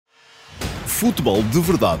Futebol de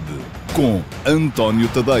Verdade com António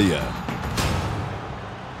Tadeia.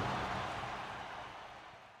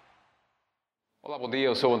 Olá, bom dia,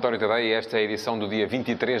 eu sou o António Tadeia e esta é a edição do dia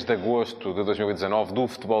 23 de agosto de 2019 do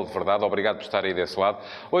Futebol de Verdade. Obrigado por estar aí desse lado.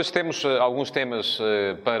 Hoje temos alguns temas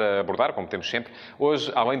para abordar, como temos sempre.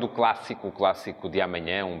 Hoje, além do clássico, o clássico de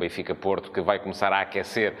amanhã, um Benfica-Porto, que vai começar a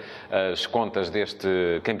aquecer as contas deste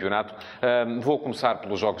campeonato, vou começar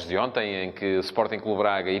pelos jogos de ontem, em que Sporting Clube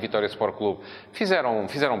Braga e Vitória Sport Clube fizeram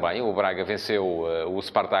bem. O Braga venceu o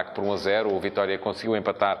Spartak por 1-0, o Vitória conseguiu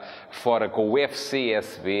empatar fora com o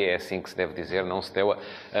FCSB, é assim que se deve dizer, não Steaua,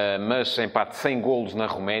 mas empate sem golos na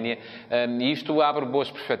Roménia, e isto abre boas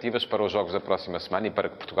perspectivas para os jogos da próxima semana e para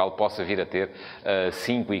que Portugal possa vir a ter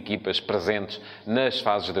 5 equipas presentes nas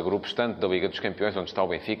fases de grupos, tanto da Liga dos Campeões, onde está o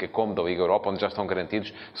Benfica, como da Liga Europa, onde já estão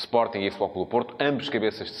garantidos Sporting e Futebol Clube Porto, ambos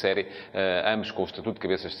cabeças de série, ambos com o estatuto de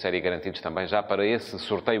cabeças de série garantidos também já para esse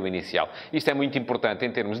sorteio inicial. Isto é muito importante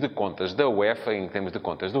em termos de contas da UEFA, em termos de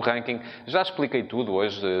contas do ranking. Já expliquei tudo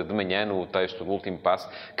hoje de manhã no texto do Último Passo,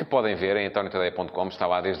 que podem ver em antoniotadeia.com, está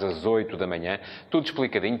lá desde as 8 da manhã, tudo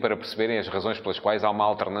explicadinho para perceberem as razões pelas quais há uma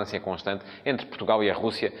alternância constante entre Portugal e a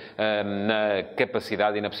Rússia na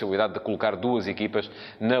capacidade e na possibilidade de colocar duas equipas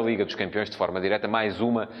na Liga dos Campeões de forma direta, mais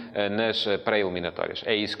uma nas pré-eliminatórias.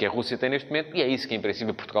 É isso que a Rússia tem neste momento e é isso que, em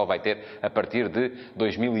princípio, Portugal vai ter a partir de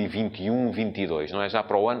 2021-22. Não é já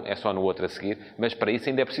para o ano, é só no outro a seguir, mas para isso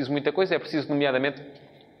ainda é preciso muita coisa, é preciso, nomeadamente,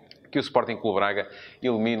 que o Sporting Clube Braga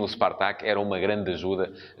elimine o Spartak. Era uma grande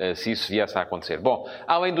ajuda se isso viesse a acontecer. Bom,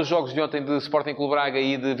 além dos jogos de ontem de Sporting Clube Braga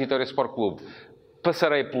e de Vitória Sport Clube,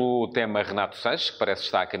 passarei pelo tema Renato Sanches, que parece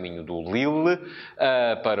estar a caminho do Lille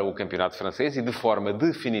para o campeonato francês e de forma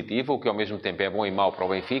definitiva, o que ao mesmo tempo é bom e mau para o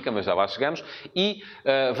Benfica, mas já lá chegamos. E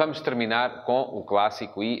vamos terminar com o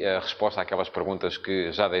clássico e a resposta àquelas perguntas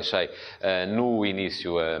que já deixei no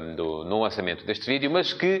início, no lançamento deste vídeo,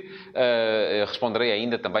 mas que responderei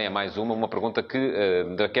ainda também a mais uma pergunta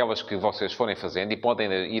daquelas que vocês forem fazendo, e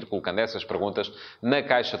podem ir colocando essas perguntas na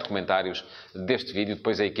caixa de comentários deste vídeo.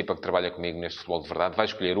 Depois a equipa que trabalha comigo neste Futebol de Verdade vai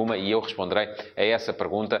escolher uma e eu responderei a essa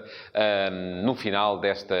pergunta no final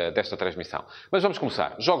desta transmissão. Mas vamos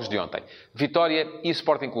começar. Jogos de ontem. Vitória e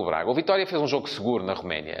Sporting Clube Braga. O Vitória fez um jogo seguro na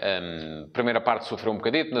Roménia. Primeira parte sofreu um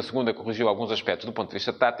bocadito, na segunda corrigiu alguns aspectos do ponto de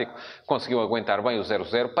vista tático, conseguiu aguentar bem o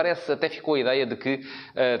 0-0. Parece, até ficou a ideia de que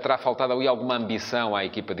terá faltado ali alguma ambição à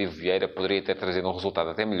equipa de Ivo Vieira, poderia ter trazido um resultado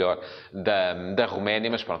até melhor da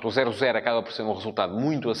Roménia, mas pronto, o 0-0 acaba por ser um resultado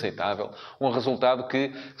muito aceitável, um resultado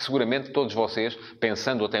que seguramente todos vocês,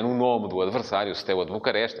 pensando até no nome do adversário, Steaua de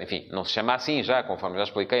Bucareste, enfim, não se chama assim já, conforme já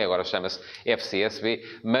expliquei, agora chama-se FCSB,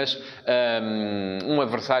 mas um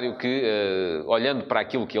adversário que, olhando para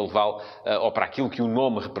aquilo que ele vale, ou para aquilo que o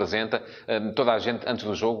nome representa, toda a gente, antes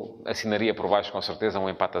do jogo, assinaria por baixo, com certeza, um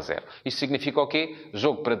empate a 0. Isto significa o quê?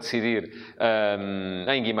 Jogo para decidir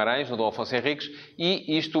em Guimarães, no Dom Afonso Henriques,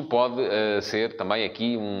 e isto pode ser também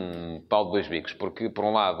aqui um pau de dois bicos, porque, por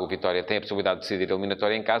um lado, o Vitória tem a possibilidade de decidir a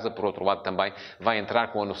eliminatória em casa, por outro lado, também vai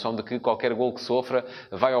entrar com a noção de que qualquer gol que sofra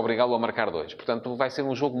vai obrigá-lo a marcar 2. Portanto, vai ser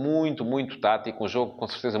um jogo muito, muito tático, um jogo com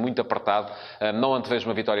certeza muito apertado. Não antevejo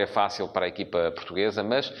uma vitória fácil para a equipa portuguesa,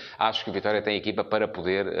 mas acho que o Vitória tem a equipa para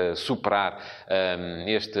poder superar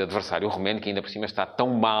este adversário romeno, que ainda por cima está tão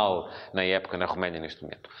mal na época na Roménia neste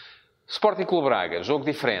momento. Sporting Clube Braga, jogo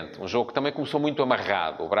diferente, um jogo que também começou muito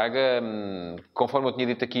amarrado. O Braga, conforme eu tinha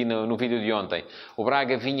dito aqui no vídeo de ontem, o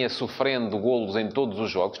Braga vinha sofrendo golos em todos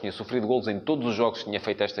os jogos, tinha sofrido golos em todos os jogos que tinha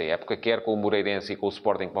feito esta época, quer com o Moreirense e com o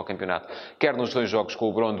Sporting para o campeonato, quer nos 2 jogos com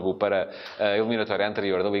o Grondebo para a eliminatória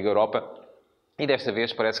anterior da Liga Europa. E desta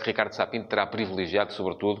vez parece que Ricardo Sapinto terá privilegiado,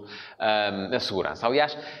 sobretudo, a segurança.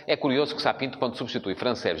 Aliás, é curioso que Sapinto, quando substitui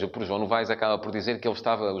Fran Sérgio por João Novaes, acaba por dizer que o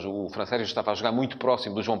Fran Sérgio estava a jogar muito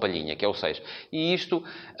próximo do João Palhinha, que é o 6. E isto,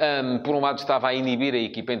 por um lado, estava a inibir a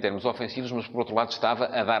equipa em termos ofensivos, mas por outro lado estava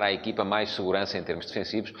a dar à equipa mais segurança em termos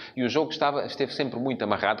defensivos. E o jogo esteve sempre muito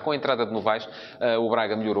amarrado. Com a entrada de Novaes, o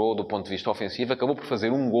Braga melhorou do ponto de vista ofensivo, acabou por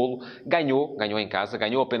fazer um golo, ganhou em casa,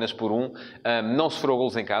 ganhou apenas por 1, não sofreu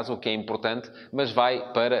golos em casa, o que é importante, mas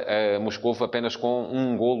vai para Moscovo apenas com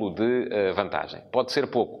um golo de vantagem. Pode ser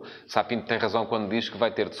pouco. Sapinto tem razão quando diz que vai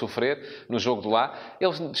ter de sofrer no jogo de lá.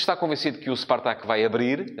 Ele está convencido que o Spartak vai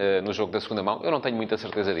abrir no jogo da segunda mão. Eu não tenho muita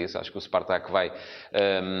certeza disso. Acho que o Spartak vai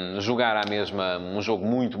jogar à mesma um jogo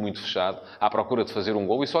muito, muito fechado, à procura de fazer um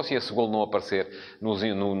golo, e só se esse golo não aparecer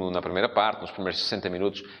na primeira parte, nos primeiros 60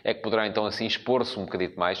 minutos, é que poderá então assim expor-se um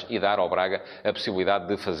bocadinho mais e dar ao Braga a possibilidade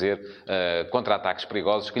de fazer contra-ataques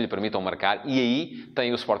perigosos que lhe permitam marcar e aí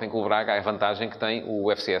tem o Sporting Clube Braga a vantagem que tem o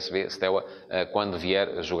FCSB, Steaua, quando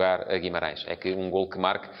vier jogar a Guimarães. É que um gol que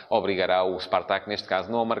marque obrigará o Spartak, neste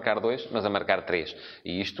caso, não a marcar 2, mas a marcar 3.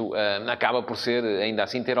 E isto acaba por ser, ainda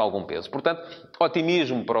assim, ter algum peso. Portanto,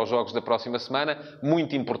 otimismo para os jogos da próxima semana,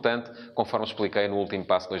 muito importante, conforme expliquei no último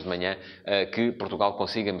passo de hoje de manhã, que Portugal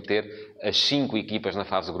consiga meter as 5 equipas na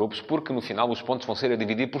fase de grupos, porque no final os pontos vão ser a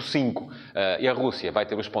dividir por 5. E a Rússia vai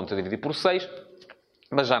ter os pontos a dividir por 6,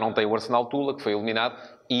 mas já não tem o Arsenal Tula, que foi eliminado,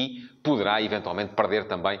 e poderá eventualmente perder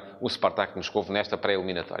também o Spartak Moscovo nesta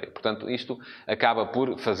pré-eliminatória. Portanto, isto acaba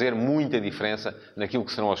por fazer muita diferença naquilo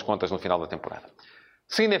que serão as contas no final da temporada.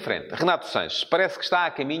 Seguindo em frente, Renato Sanches parece que está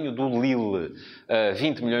a caminho do Lille.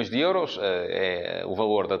 20 milhões de euros é o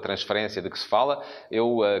valor da transferência de que se fala.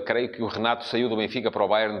 Eu creio que o Renato saiu do Benfica para o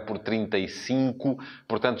Bayern por 35,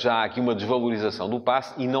 portanto já há aqui uma desvalorização do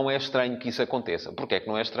passe e não é estranho que isso aconteça. Porquê é que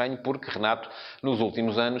não é estranho? Porque Renato, nos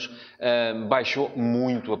últimos anos, baixou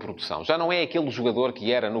muito a produção. Já não é aquele jogador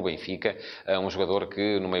que era no Benfica, um jogador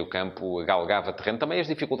que no meio-campo galgava terreno. Também as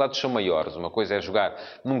dificuldades são maiores. Uma coisa é jogar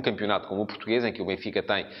num campeonato como o português, em que o Benfica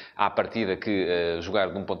tem, à partida, que jogar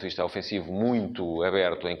de um ponto de vista ofensivo muito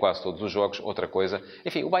aberto em quase todos os jogos. Outra coisa,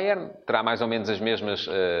 enfim, o Bayern terá mais ou menos as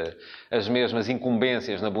mesmas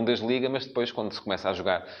incumbências na Bundesliga, mas depois, quando se começa a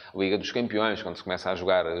jogar Liga dos Campeões, quando se começa a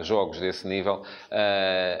jogar jogos desse nível,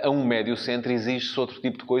 a um médio centro exige-se outro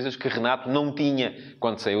tipo de coisas que Renato não tinha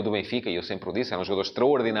quando saiu do Benfica, e eu sempre o disse, era um jogador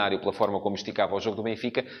extraordinário pela forma como esticava o jogo do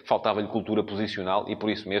Benfica, faltava-lhe cultura posicional, e por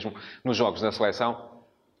isso mesmo, nos jogos da seleção,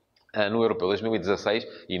 no Europeu 2016,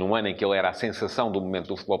 e num ano em que ele era a sensação do momento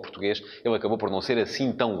do futebol português, ele acabou por não ser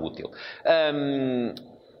assim tão útil.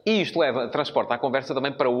 E isto transporta a conversa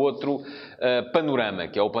também para outro panorama,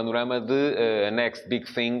 que é o panorama de a next big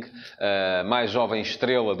thing, mais jovem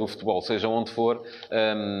estrela do futebol, seja onde for,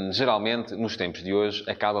 geralmente, nos tempos de hoje,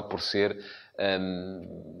 acaba por ser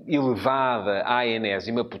elevada à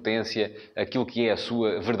enésima potência aquilo que é a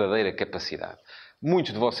sua verdadeira capacidade.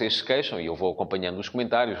 Muitos de vocês se queixam, e eu vou acompanhando nos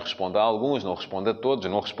comentários, respondo a alguns, não respondo a todos,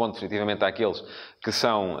 não respondo definitivamente àqueles que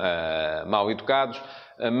são mal educados,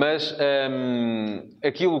 mas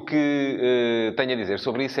aquilo que tenho a dizer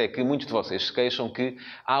sobre isso é que muitos de vocês se queixam que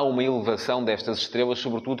há uma elevação destas estrelas,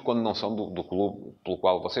 sobretudo quando não são do clube pelo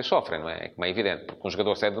qual vocês sofrem, não é? Como é evidente, porque um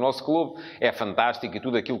jogador se é do nosso clube, é fantástico e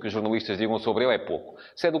tudo aquilo que os jornalistas digam sobre ele é pouco.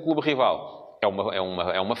 Se é do clube rival,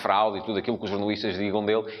 é uma fraude e tudo aquilo que os jornalistas digam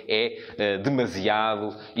dele é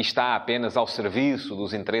demasiado e está apenas ao serviço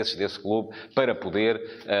dos interesses desse clube para poder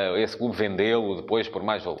esse clube vendê-lo depois por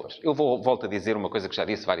mais valores. Eu volto a dizer uma coisa que já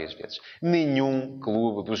disse várias vezes. Nenhum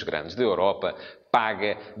clube dos grandes da Europa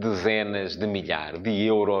paga dezenas de milhares de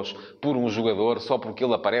euros por um jogador só porque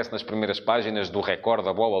ele aparece nas primeiras páginas do recorde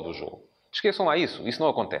da bola ou do jogo. Esqueçam lá isso. Isso não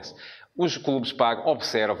acontece. Os clubes pagam,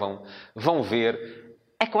 observam, vão ver.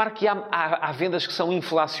 É claro que há vendas que são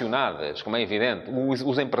inflacionadas, como é evidente.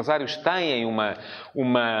 Os empresários têm uma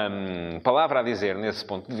palavra a dizer nesse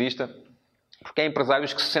ponto de vista, porque há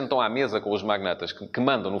empresários que se sentam à mesa com os magnatas que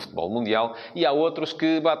mandam no futebol mundial e há outros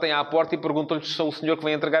que batem à porta e perguntam-lhes se são o senhor que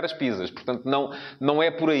vem entregar as pizzas. Portanto, não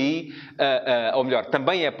é por aí, ou melhor,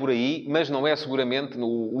 também é por aí, mas não é seguramente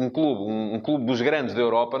um clube dos grandes da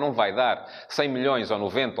Europa não vai dar 100 milhões ou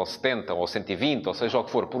 90 ou 70 ou 120 ou seja o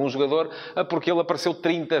que for por um jogador porque ele apareceu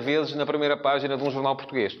 30 vezes na primeira página de um jornal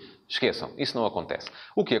português. Esqueçam, isso não acontece.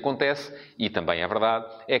 O que acontece, e também é verdade,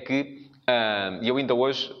 é que e eu ainda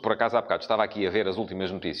hoje, por acaso há bocado, estava aqui a ver as últimas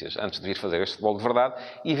notícias antes de vir fazer este Futebol de Verdade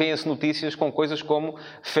e vêem-se notícias com coisas como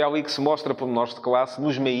Félix mostra pormenores de classe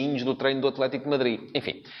nos meinhos do treino do Atlético de Madrid.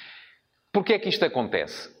 Enfim, porquê é que isto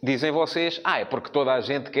acontece? Dizem vocês, é porque toda a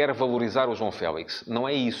gente quer valorizar o João Félix. Não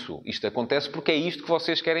é isso. Isto acontece porque é isto que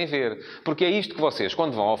vocês querem ver. Porque é isto que vocês,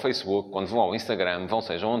 quando vão ao Facebook, quando vão ao Instagram, vão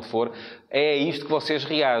seja onde for, é isto que vocês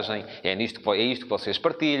reagem. É isto que vocês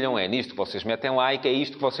partilham, é nisto que vocês metem like, é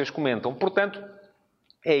isto que vocês comentam. Portanto,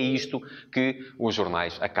 é isto que os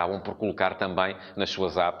jornais acabam por colocar também nas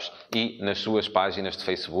suas apps e nas suas páginas de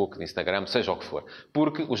Facebook, de Instagram, seja o que for.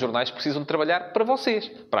 Porque os jornais precisam de trabalhar para vocês,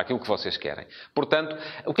 para aquilo que vocês querem. Portanto,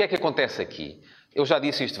 o que é que acontece aqui? Eu já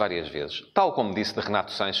disse isto várias vezes. Tal como disse de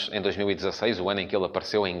Renato Sanches em 2016, o ano em que ele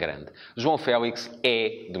apareceu em grande. João Félix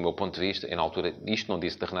é, do meu ponto de vista, e na altura isto não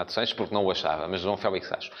disse de Renato Sanches porque não o achava, mas João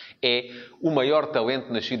Félix acho, é o maior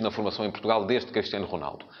talento nascido na formação em Portugal desde Cristiano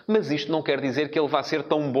Ronaldo. Mas isto não quer dizer que ele vá ser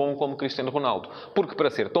tão bom como Cristiano Ronaldo. Porque para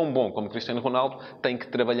ser tão bom como Cristiano Ronaldo tem que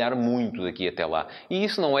trabalhar muito daqui até lá. E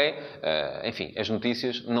isso não é... enfim, as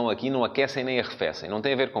notícias aqui não aquecem nem arrefecem. Não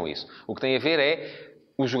tem a ver com isso. O que tem a ver é...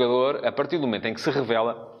 o jogador, a partir do momento em que se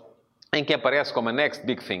revela, em que aparece como a next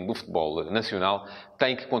big thing do futebol nacional,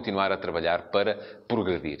 tem que continuar a trabalhar para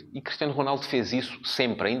progredir. E Cristiano Ronaldo fez isso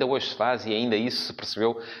sempre. Ainda hoje se faz e ainda isso se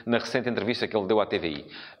percebeu na recente entrevista que ele deu à TVI.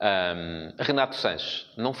 Renato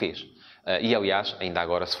Sanches não fez. E, aliás, ainda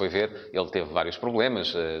agora se foi ver, ele teve vários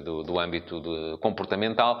problemas do âmbito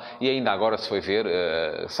comportamental e ainda agora se foi ver,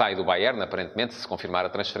 sai do Bayern, aparentemente, se confirmar a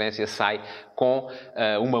transferência, sai com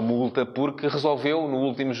uma multa porque resolveu, no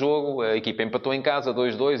último jogo, a equipa empatou em casa,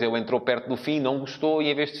 2-2, ele entrou perto do fim, não gostou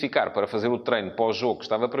e, em vez de ficar para fazer o treino pós-jogo que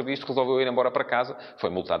estava previsto, resolveu ir embora para casa,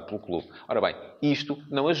 foi multado pelo clube. Ora bem, isto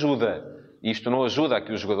não ajuda. Isto não ajuda a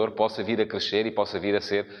que o jogador possa vir a crescer e possa vir a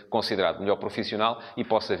ser considerado melhor profissional e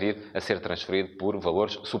possa vir a ser transferido por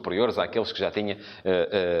valores superiores àqueles que já tinha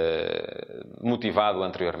motivado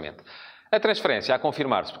anteriormente. A transferência, a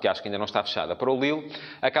confirmar-se, porque acho que ainda não está fechada, para o Lille,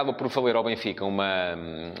 acaba por valer ao Benfica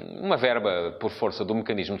uma verba por força do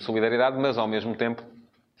mecanismo de solidariedade, mas ao mesmo tempo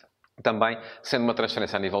também, sendo uma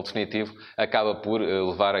transferência a nível definitivo, acaba por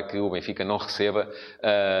levar a que o Benfica não receba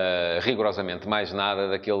rigorosamente mais nada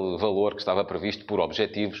daquele valor que estava previsto por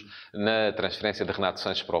objetivos na transferência de Renato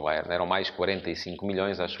Sanches para o Bayern. Eram mais 45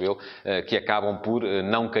 milhões, acho eu, que acabam por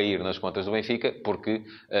não cair nas contas do Benfica, porque,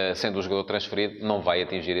 sendo o jogador transferido, não vai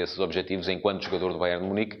atingir esses objetivos enquanto jogador do Bayern de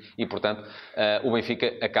Munique e, portanto, o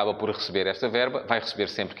Benfica acaba por receber esta verba. Vai receber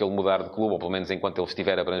sempre que ele mudar de clube, ou pelo menos enquanto ele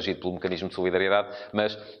estiver abrangido pelo mecanismo de solidariedade,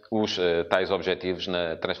 mas os tais objetivos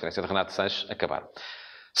na transferência de Renato Sanches acabaram.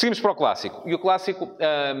 Seguimos para o Clássico. E o Clássico,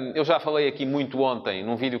 eu já falei aqui muito ontem,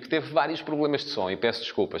 num vídeo que teve vários problemas de som, e peço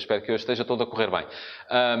desculpa, espero que hoje esteja todo a correr bem.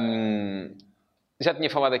 Já tinha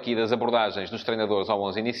falado aqui das abordagens dos treinadores ao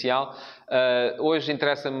 11 inicial. Hoje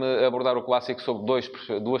interessa-me abordar o Clássico sob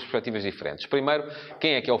duas perspectivas diferentes. Primeiro,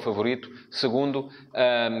 quem é que é o favorito? Segundo,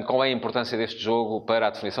 qual é a importância deste jogo para a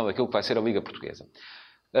definição daquilo que vai ser a Liga Portuguesa?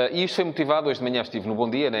 E isto foi motivado, hoje de manhã estive no Bom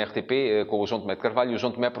Dia, na RTP, com o João Tomé de Carvalho, e o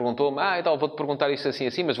João Tomé perguntou-me, então vou-te perguntar isto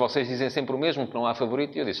assim, mas vocês dizem sempre o mesmo, que não há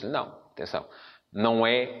favorito? E eu disse-lhe, não, atenção, não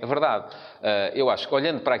é verdade. Eu acho que,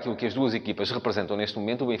 olhando para aquilo que as duas equipas representam neste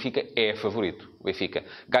momento, o Benfica é favorito. O Benfica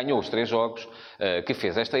ganhou os 3 jogos que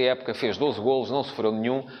fez esta época, fez 12 golos, não sofreu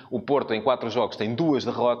nenhum. O Porto, em 4 jogos, tem 2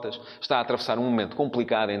 derrotas. Está a atravessar um momento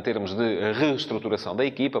complicado em termos de reestruturação da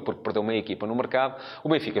equipa, porque perdeu uma equipa no mercado. O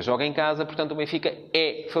Benfica joga em casa, portanto, o Benfica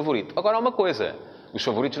é favorito. Agora, há uma coisa. Os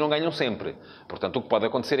favoritos não ganham sempre. Portanto, o que pode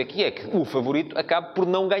acontecer aqui é que o favorito acabe por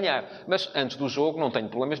não ganhar. Mas, antes do jogo, não tenho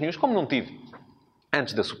problemas nenhuns, como não tive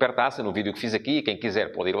antes da Supertaça, no vídeo que fiz aqui, quem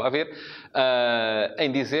quiser pode ir lá ver, em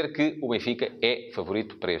dizer que o Benfica é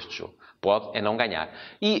favorito para este jogo. Pode é não ganhar.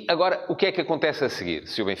 E agora, o que é que acontece a seguir?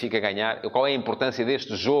 Se o Benfica ganhar, qual é a importância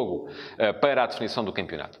deste jogo para a definição do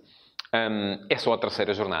campeonato? É só a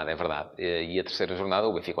terceira jornada, é verdade. E a terceira jornada,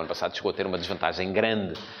 o Benfica, ano passado, chegou a ter uma desvantagem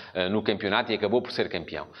grande no campeonato e acabou por ser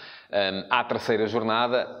campeão. À terceira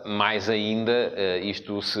jornada, mais ainda,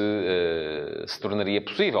 isto se tornaria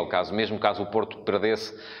possível. Mesmo caso o Porto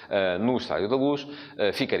perdesse no Estádio da Luz,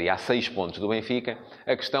 ficaria a 6 pontos do Benfica.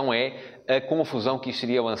 A questão é a confusão que isto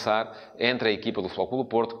iria lançar entre a equipa do Futebol Clube do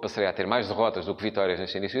Porto, que passaria a ter mais derrotas do que vitórias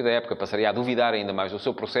neste início da época, passaria a duvidar ainda mais do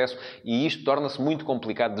seu processo, e isto torna-se muito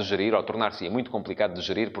complicado de gerir, ou tornar-se muito complicado de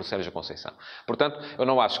gerir por Sérgio Conceição. Portanto, eu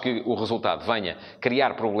não acho que o resultado venha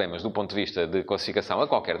criar problemas do ponto de vista de classificação a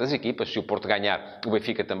qualquer das equipas. Se o Porto ganhar, o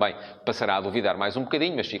Benfica também passará a duvidar mais um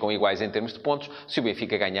bocadinho, mas ficam iguais em termos de pontos. Se o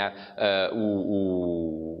Benfica ganhar,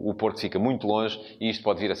 o Porto fica muito longe e isto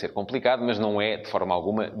pode vir a ser complicado, mas não é de forma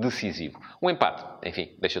alguma decisivo. Um empate,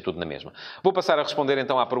 enfim, deixa tudo na mesma. Vou passar a responder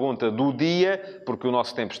então à pergunta do dia, porque o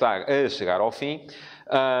nosso tempo está a chegar ao fim.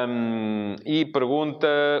 E pergunta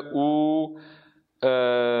o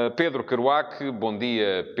Pedro Caruac. Bom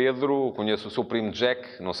dia, Pedro. Conheço o seu primo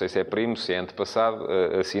Jack, não sei se é primo, se é antepassado,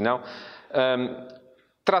 assim não.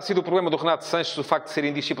 Terá sido o problema do Renato Sanches o facto de ser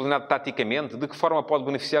indisciplinado taticamente? De que forma pode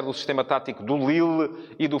beneficiar do sistema tático do Lille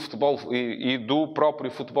e do futebol e do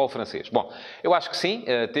próprio futebol francês? Bom, eu acho que sim,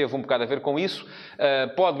 teve um bocado a ver com isso.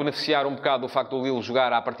 Pode beneficiar um bocado do facto do Lille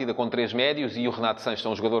jogar à partida com 3 médios, e o Renato Sanches é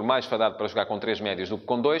um jogador mais fadado para jogar com 3 médios do que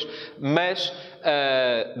com 2, mas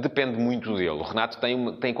depende muito dele. O Renato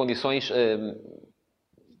tem condições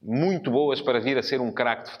muito boas para vir a ser um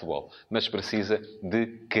craque de futebol, mas precisa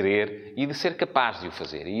de querer e de ser capaz de o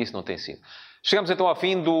fazer, e isso não tem sido. Chegamos então ao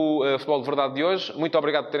fim do Futebol de Verdade de hoje. Muito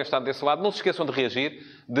obrigado por terem estado desse lado. Não se esqueçam de reagir,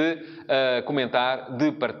 de comentar,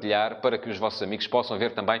 de partilhar, para que os vossos amigos possam ver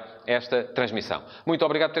também esta transmissão. Muito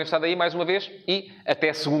obrigado por terem estado aí mais uma vez e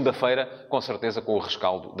até segunda-feira, com certeza com o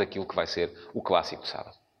rescaldo daquilo que vai ser o Clássico de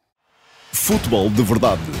sábado. Futebol de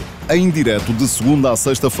Verdade, em direto de segunda a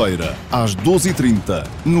sexta-feira, às 12h30,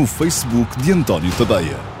 no Facebook de António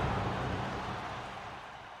Tadeia.